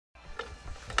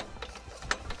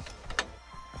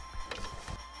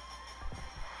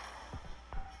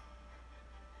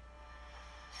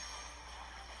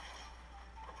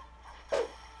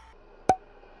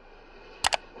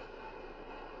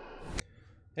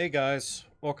Hey guys,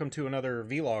 welcome to another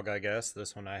vlog, I guess.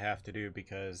 This one I have to do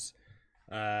because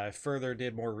I further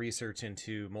did more research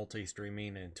into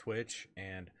multi-streaming and Twitch,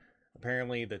 and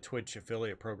apparently the Twitch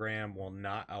affiliate program will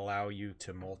not allow you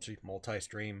to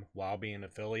multi-stream while being an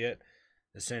affiliate.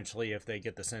 Essentially, if they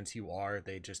get the sense you are,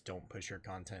 they just don't push your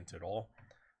content at all.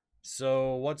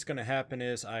 So what's going to happen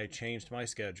is I changed my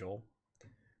schedule.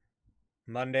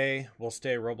 Monday, we'll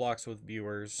stay Roblox with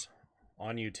viewers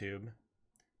on YouTube.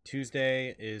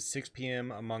 Tuesday is 6 p.m.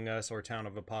 Among Us or Town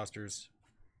of Imposters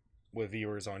with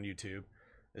viewers on YouTube.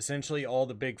 Essentially, all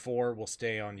the big four will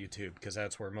stay on YouTube because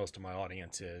that's where most of my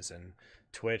audience is. And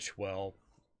Twitch, well,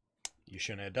 you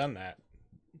shouldn't have done that.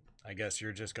 I guess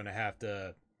you're just going to have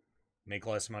to make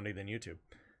less money than YouTube.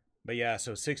 But yeah,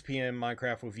 so 6 p.m.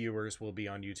 Minecraft with viewers will be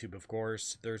on YouTube, of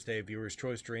course. Thursday, Viewers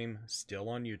Choice Stream, still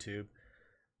on YouTube.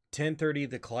 10:30,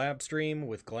 the collab stream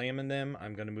with Glam in them.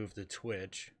 I'm going to move to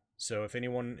Twitch. So if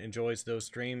anyone enjoys those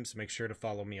streams, make sure to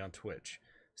follow me on Twitch.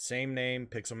 Same name,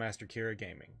 Pixelmaster Kira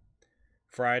Gaming.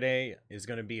 Friday is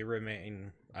going to be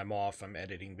I'm off, I'm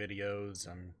editing videos,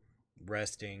 I'm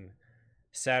resting.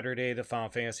 Saturday, the Final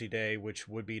Fantasy Day, which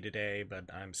would be today,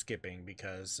 but I'm skipping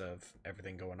because of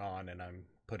everything going on, and I'm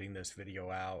putting this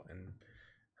video out, and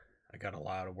I got a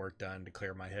lot of work done to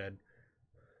clear my head.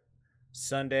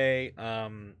 Sunday,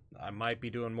 I might be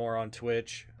doing more on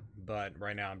Twitch, but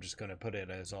right now I'm just going to put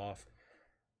it as off.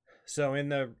 So in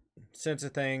the sense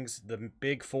of things, the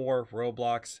big four,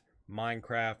 Roblox,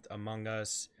 Minecraft, Among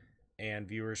Us, and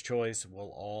Viewer's Choice,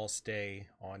 will all stay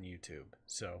on YouTube.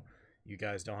 So you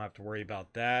guys don't have to worry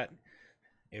about that.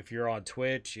 If you're on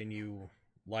Twitch and you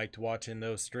liked watching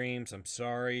those streams, I'm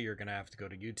sorry, you're going to have to go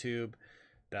to YouTube.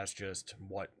 That's just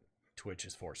what Twitch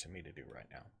is forcing me to do right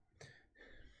now.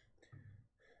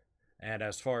 And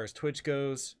as far as Twitch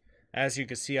goes, as you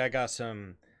can see, occasionally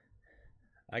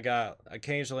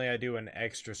I do an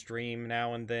extra stream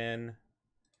now and then.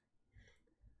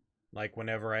 Like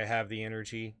whenever I have the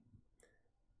energy.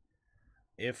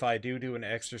 If I do an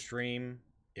extra stream,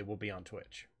 it will be on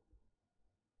Twitch.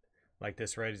 Like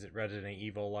this Resident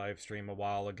Evil live stream a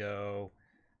while ago.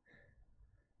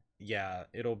 Yeah,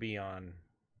 it'll be on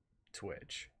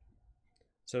Twitch.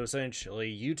 So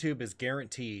essentially, YouTube is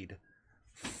guaranteed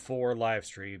 4 live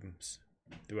streams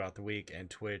throughout the week, and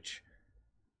Twitch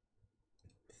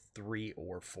 3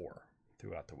 or 4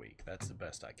 throughout the week. That's the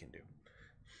best I can do,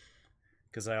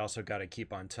 because I also got to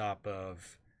keep on top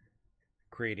of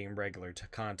creating regular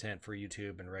content for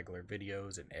YouTube and regular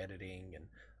videos and editing, and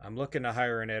I'm looking to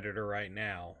hire an editor right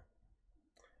now.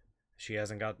 She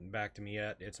hasn't gotten back to me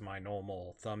yet. It's my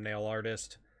normal thumbnail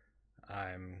artist.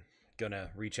 I'm gonna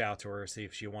reach out to her, see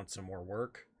if she wants some more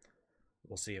work.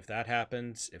 We'll see if that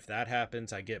happens. If that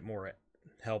happens, I get more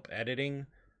help editing.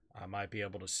 I might be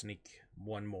able to sneak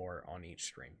one more on each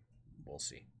stream. We'll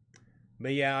see.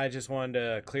 But yeah, I just wanted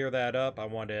to clear that up. I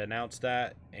wanted to announce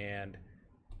that, and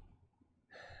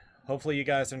hopefully you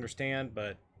guys understand,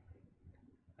 but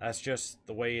that's just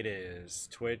the way it is.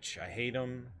 Twitch, I hate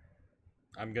them.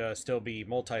 I'm gonna still be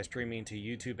multi-streaming to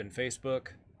YouTube and Facebook,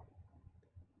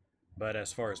 but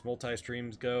as far as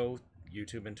multi-streams go,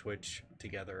 YouTube and Twitch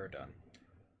together are done.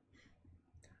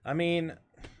 I mean,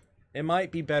 it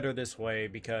might be better this way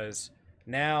because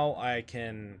now I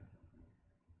can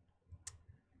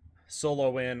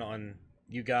solo in on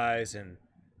you guys, and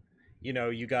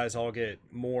you guys all get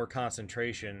more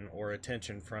concentration or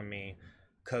attention from me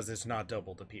because it's not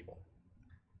double the people.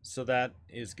 So that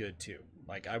is good too.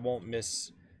 Like, I won't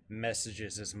miss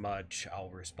messages as much. I'll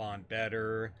respond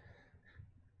better.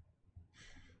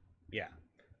 Yeah.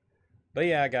 But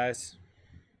yeah, guys.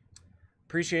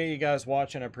 Appreciate you guys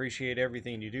watching. I appreciate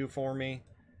everything you do for me.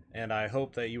 And I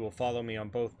hope that you will follow me on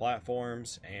both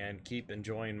platforms and keep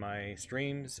enjoying my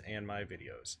streams and my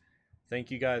videos.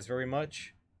 Thank you guys very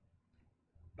much.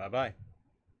 Bye-bye.